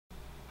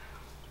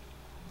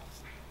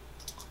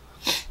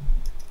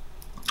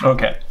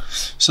Okay,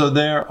 so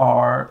there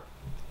are,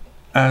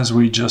 as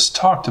we just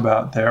talked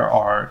about, there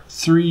are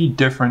 3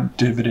 different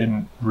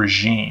dividend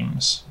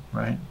regimes,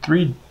 right?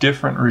 3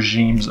 different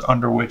regimes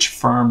under which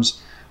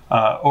firms,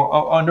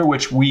 or under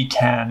which we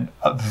can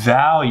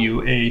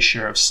value a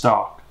share of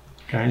stock.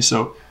 Okay,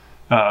 so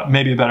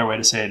maybe a better way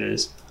to say it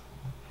is,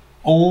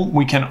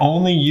 we can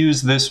only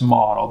use this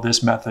model,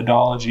 this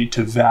methodology,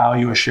 to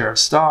value a share of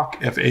stock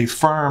if a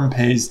firm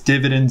pays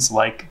dividends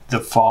like the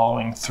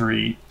following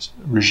 3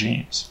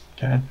 regimes.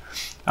 Okay.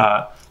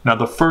 Now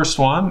the first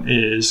one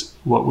is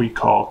what we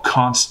call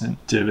constant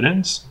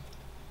dividends.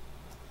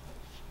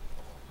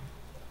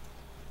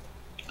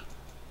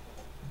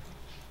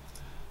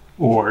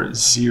 Or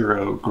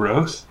zero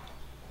growth.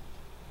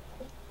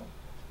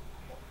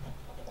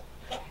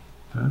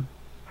 Okay.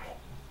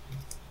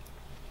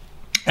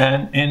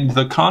 And in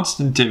the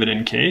constant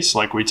dividend case,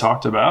 like we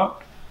talked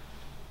about,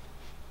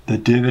 the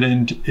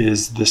dividend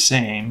is the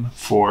same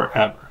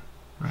forever.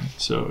 Right?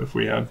 So if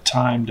we have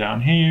time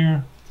down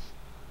here,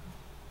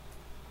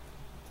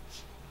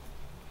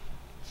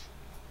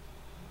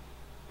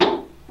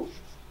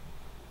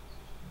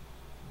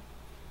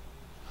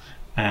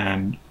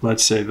 and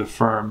let's say the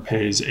firm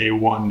pays a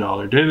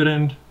 $1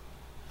 dividend,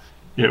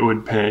 it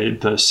would pay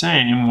the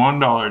same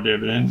 $1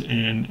 dividend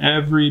in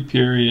every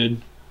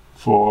period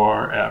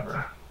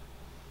forever.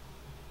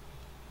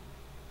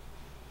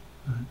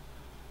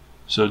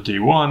 So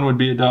D1 would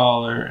be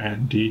 $1,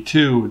 and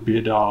D2 would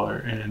be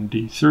 $1, and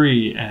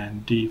D3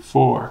 and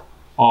D4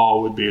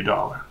 all would be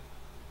 $1.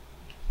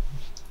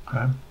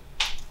 Okay.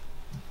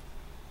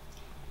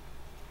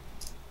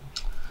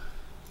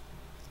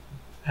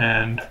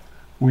 And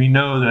we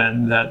know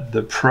then that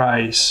the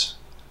price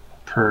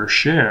per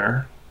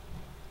share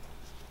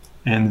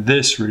in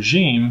this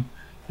regime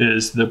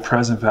is the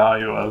present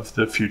value of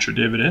the future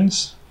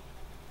dividends,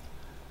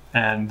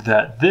 and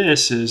that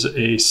this is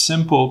a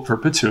simple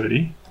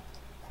perpetuity.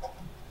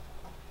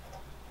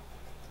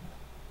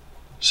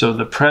 So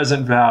the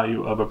present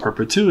value of a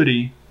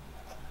perpetuity,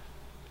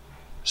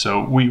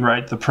 so we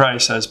write the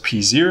price as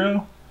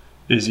P0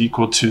 is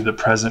equal to the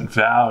present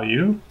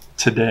value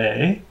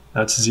today,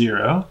 that's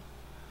 0.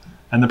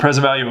 And the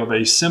present value of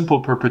a simple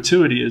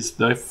perpetuity is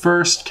the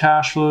first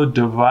cash flow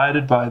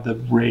divided by the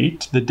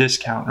rate, the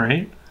discount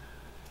rate.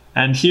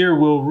 And here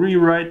we'll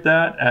rewrite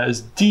that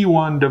as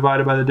D1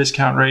 divided by the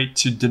discount rate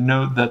to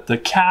denote that the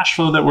cash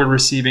flow that we're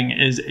receiving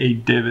is a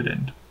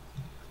dividend.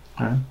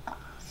 Okay.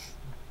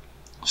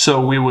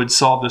 So we would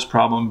solve this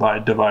problem by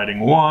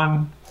dividing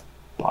 1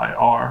 by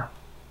R,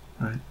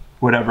 right?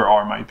 Whatever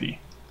R might be.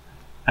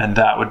 And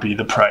that would be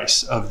the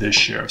price of this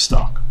share of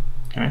stock.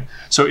 Okay.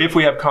 So if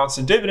we have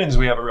constant dividends,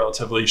 we have a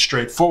relatively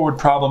straightforward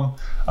problem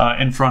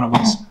in front of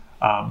us.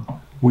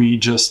 We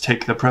just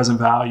take the present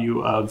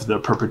value of the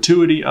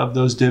perpetuity of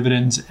those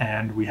dividends,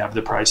 and we have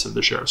the price of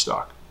the share of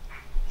stock.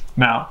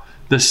 Now,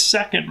 the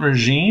second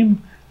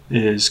regime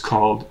is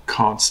called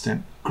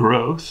constant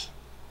growth.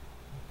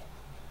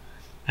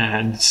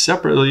 And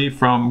separately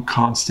from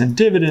constant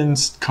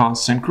dividends,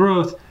 constant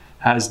growth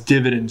has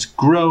dividends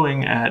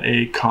growing at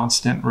a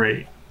constant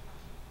rate.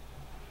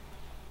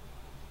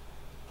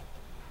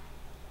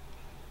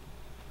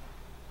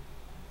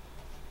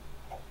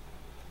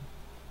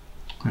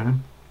 Okay.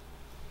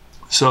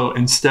 So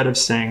instead of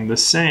staying the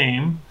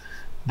same,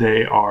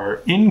 they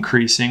are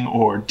increasing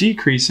or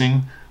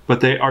decreasing,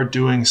 but they are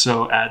doing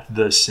so at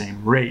the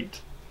same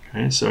rate.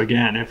 Okay, so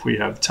again, if we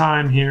have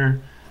time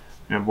here,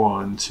 we have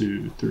 1,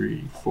 2,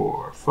 3,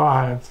 4,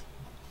 5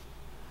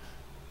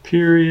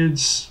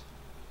 periods.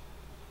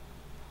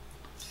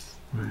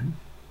 Right.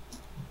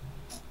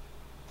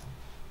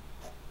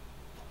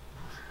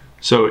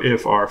 So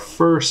if our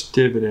first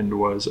dividend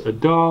was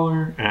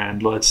 $1,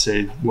 and let's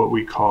say what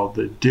we call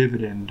the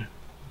dividend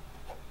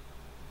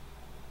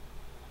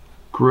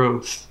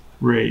growth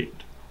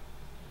rate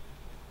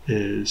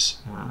is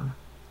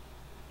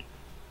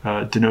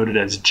denoted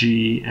as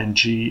G, and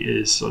G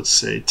is, let's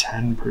say,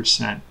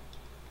 10%.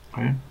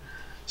 Okay?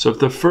 So if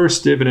the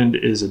first dividend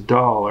is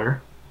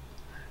 $1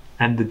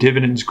 and the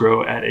dividends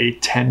grow at a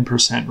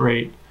 10%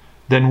 rate,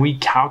 then we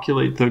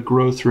calculate the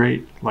growth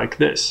rate like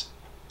this.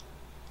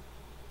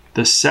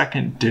 The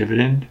second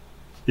dividend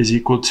is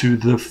equal to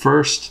the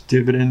first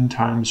dividend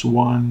times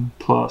 1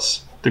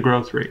 plus the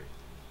growth rate,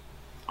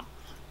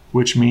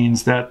 which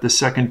means that the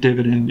second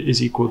dividend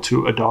is equal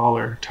to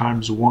 $1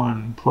 times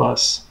 1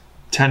 plus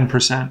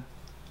 10%,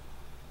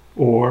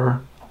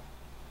 or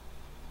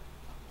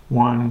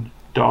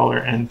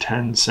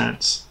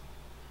 $1.10.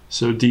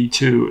 So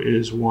D2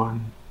 is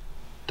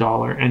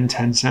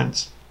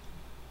 $1.10.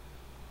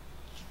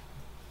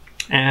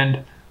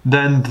 And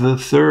then the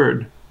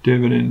third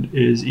dividend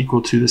is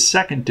equal to the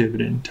second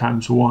dividend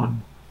times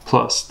 1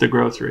 plus the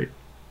growth rate.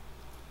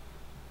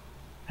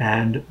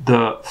 And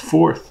the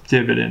fourth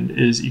dividend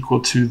is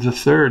equal to the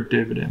third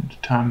dividend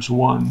times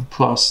 1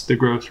 plus the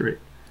growth rate,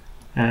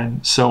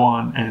 and so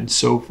on and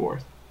so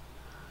forth.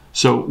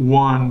 So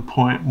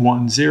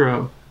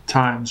 1.10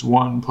 times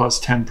 1 plus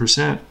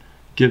 10%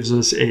 gives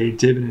us a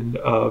dividend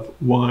of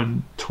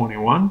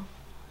 1.21.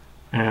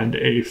 and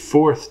a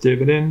fourth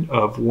dividend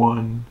of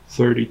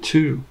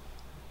 132,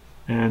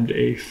 and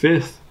a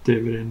fifth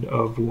dividend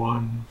of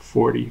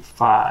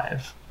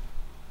 145.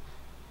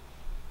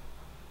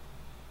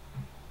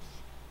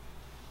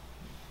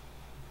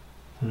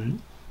 Right.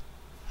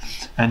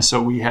 And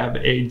so we have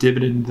a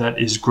dividend that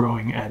is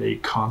growing at a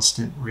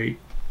constant rate.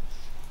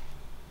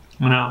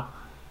 Now,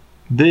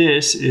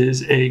 this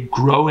is a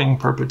growing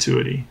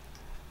perpetuity.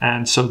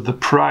 And so the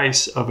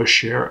price of a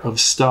share of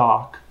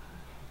stock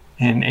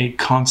in a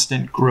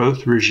constant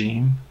growth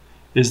regime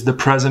is the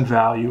present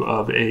value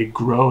of a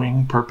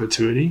growing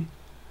perpetuity.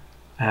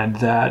 And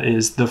that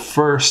is the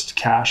first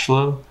cash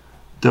flow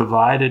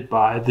divided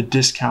by the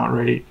discount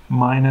rate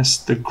minus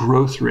the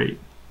growth rate.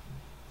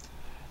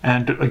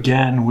 And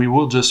again, we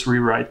will just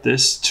rewrite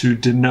this to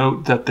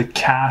denote that the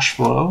cash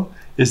flow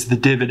is the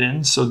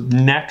dividend. So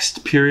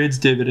next period's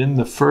dividend,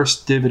 the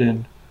first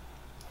dividend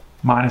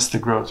minus the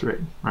growth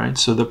rate, right?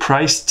 So the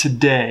price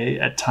today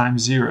at time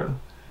 0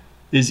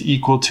 is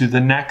equal to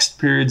the next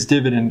period's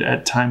dividend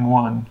at time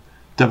 1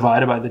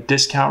 divided by the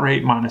discount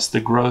rate minus the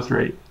growth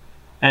rate.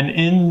 And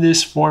in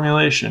this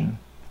formulation,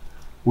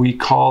 we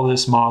call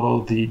this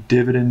model the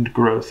dividend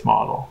growth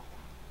model.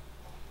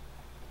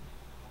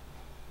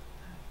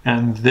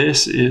 And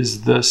this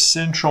is the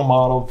central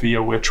model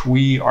via which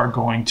we are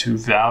going to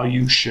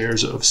value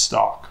shares of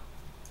stock.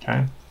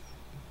 Okay.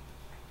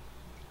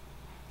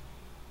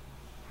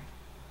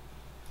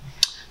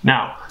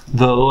 Now,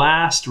 the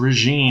last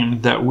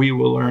regime that we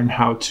will learn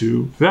how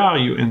to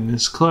value in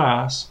this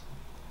class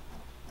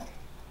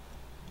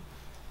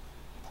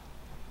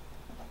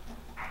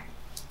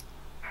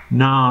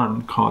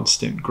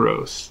non-constant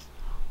growth,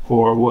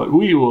 or what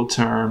we will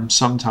term,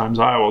 sometimes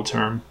I will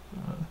term,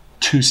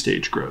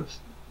 two-stage growth.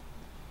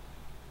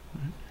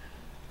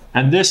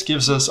 And this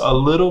gives us a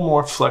little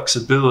more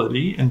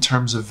flexibility in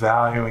terms of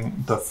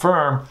valuing the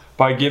firm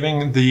by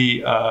giving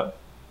the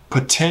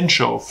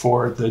potential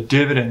for the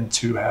dividend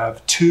to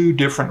have two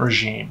different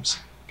regimes.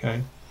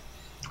 Okay,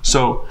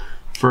 so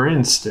for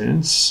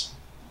instance,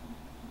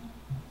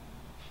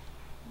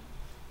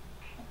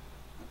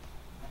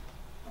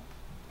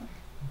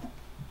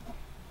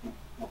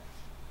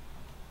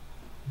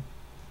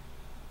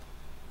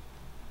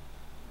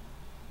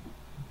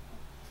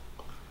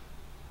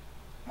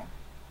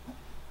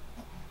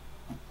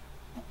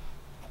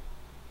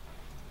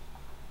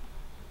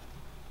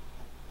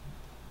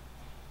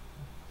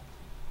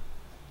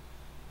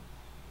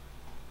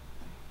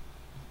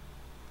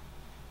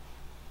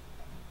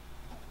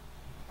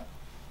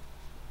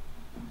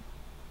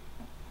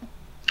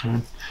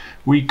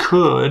 we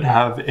could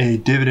have a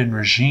dividend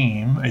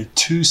regime, a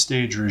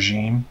two-stage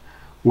regime,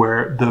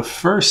 where the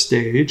first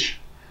stage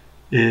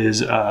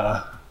is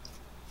a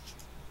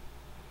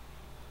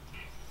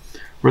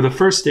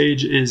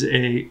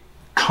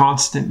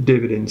constant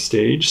dividend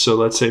stage. So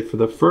let's say for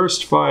the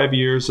first 5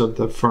 years of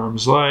the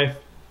firm's life,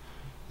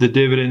 the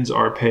dividends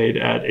are paid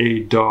at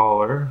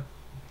 $1,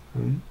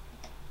 right,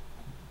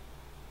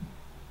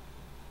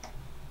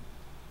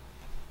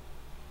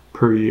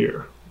 per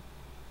year.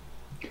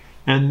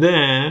 And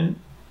then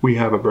we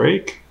have a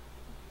break,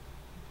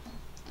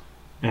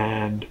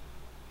 and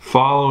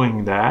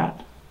following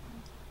that,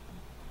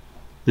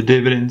 the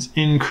dividends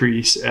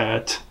increase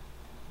at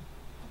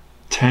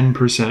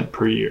 10%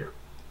 per year,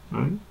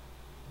 right?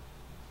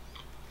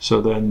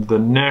 So then the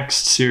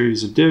next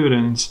series of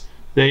dividends,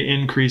 they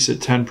increase at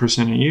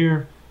 10% a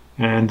year,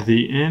 and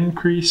the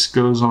increase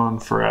goes on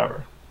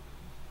forever.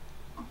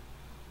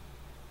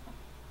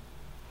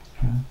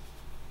 Okay.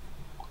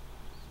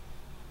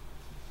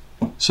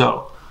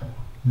 So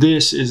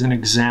this is an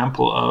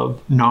example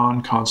of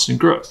non-constant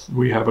growth.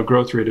 We have a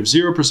growth rate of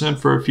 0%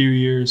 for a few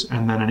years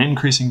and then an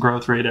increasing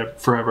growth rate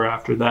forever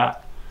after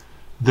that.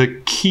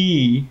 The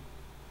key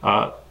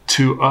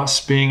to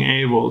us being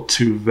able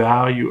to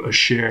value a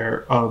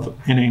share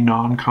in a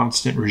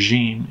non-constant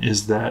regime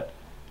is that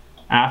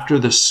after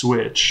the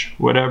switch,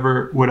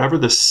 whatever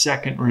the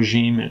second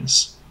regime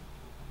is,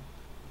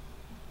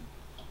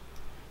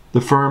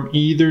 the firm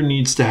either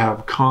needs to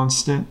have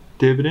constant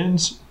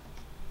dividends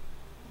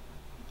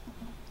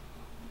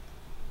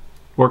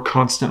or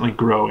constantly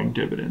growing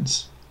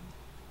dividends.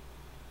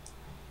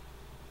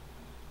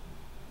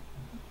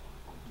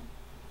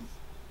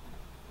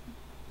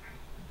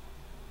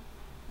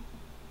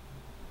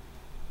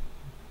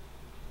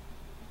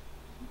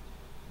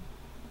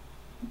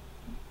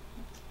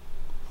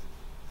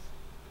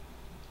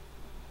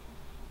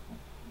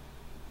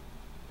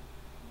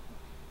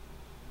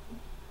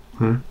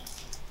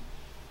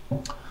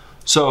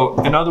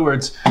 So, in other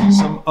words,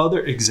 some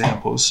other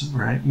examples,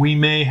 right? We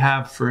may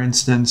have, for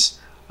instance,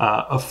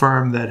 a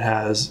firm that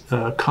has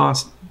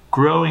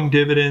growing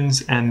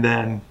dividends and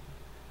then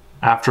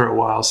after a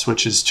while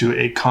switches to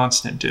a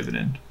constant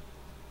dividend.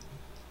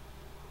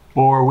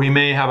 Or we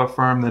may have a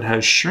firm that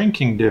has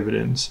shrinking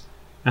dividends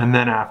and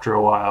then after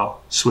a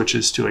while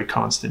switches to a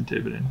constant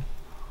dividend.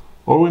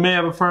 Or we may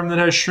have a firm that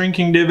has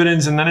shrinking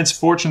dividends and then its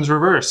fortune's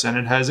reverse and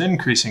it has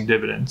increasing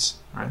dividends,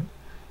 right?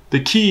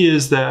 The key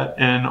is that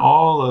in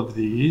all of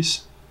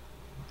these,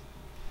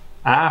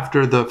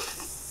 after the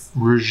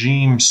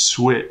regime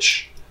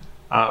switch,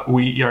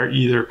 we are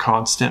either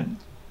constant,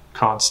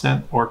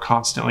 or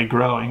constantly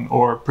growing,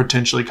 or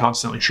potentially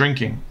constantly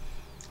shrinking.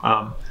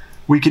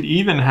 We could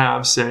even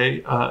have,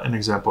 say, an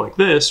example like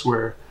this,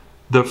 where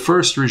the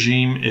first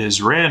regime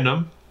is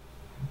random.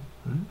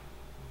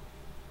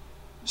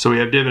 So we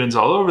have dividends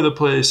all over the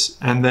place,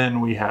 and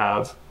then we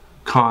have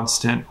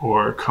constant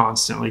or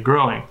constantly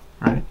growing,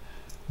 right?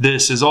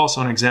 This is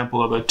also an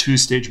example of a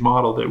two-stage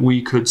model that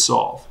we could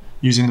solve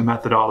using the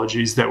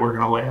methodologies that we're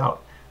going to lay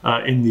out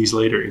in these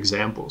later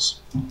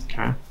examples,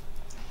 okay?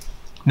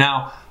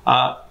 Now,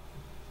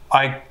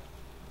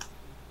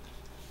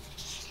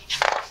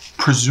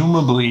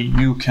 presumably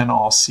you can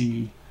all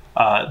see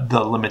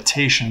the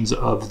limitations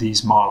of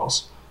these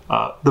models.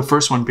 The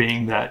first one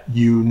being that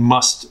you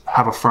must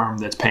have a firm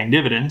that's paying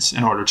dividends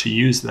in order to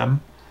use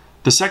them.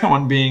 The second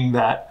one being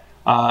that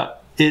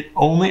it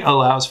only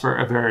allows for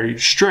a very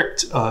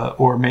strict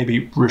or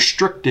maybe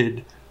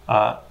restricted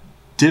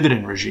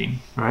dividend regime,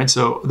 right?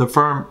 So the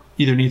firm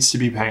either needs to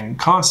be paying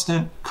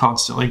constant,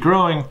 constantly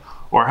growing,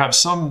 or have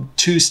some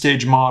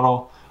two-stage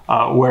model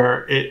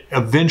where it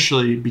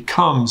eventually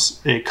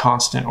becomes a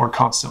constant or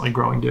constantly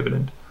growing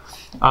dividend.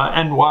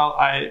 And while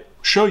I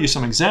show you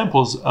some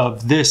examples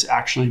of this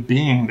actually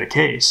being the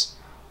case,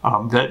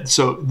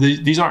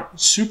 these aren't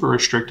super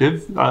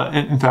restrictive.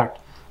 In fact,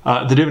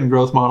 the dividend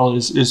growth model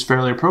is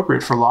fairly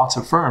appropriate for lots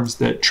of firms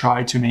that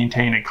try to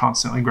maintain a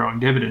constantly growing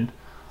dividend.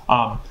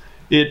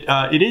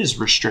 It is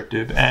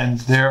restrictive, and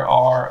there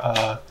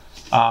are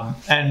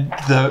and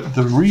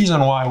the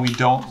reason why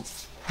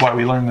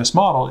we learn this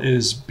model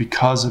is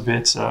because of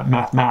its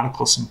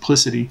mathematical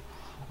simplicity.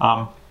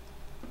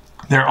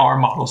 There are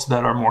models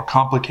that are more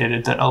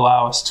complicated that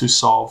allow us to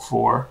solve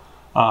for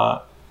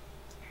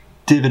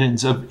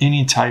dividends of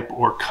any type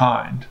or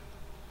kind.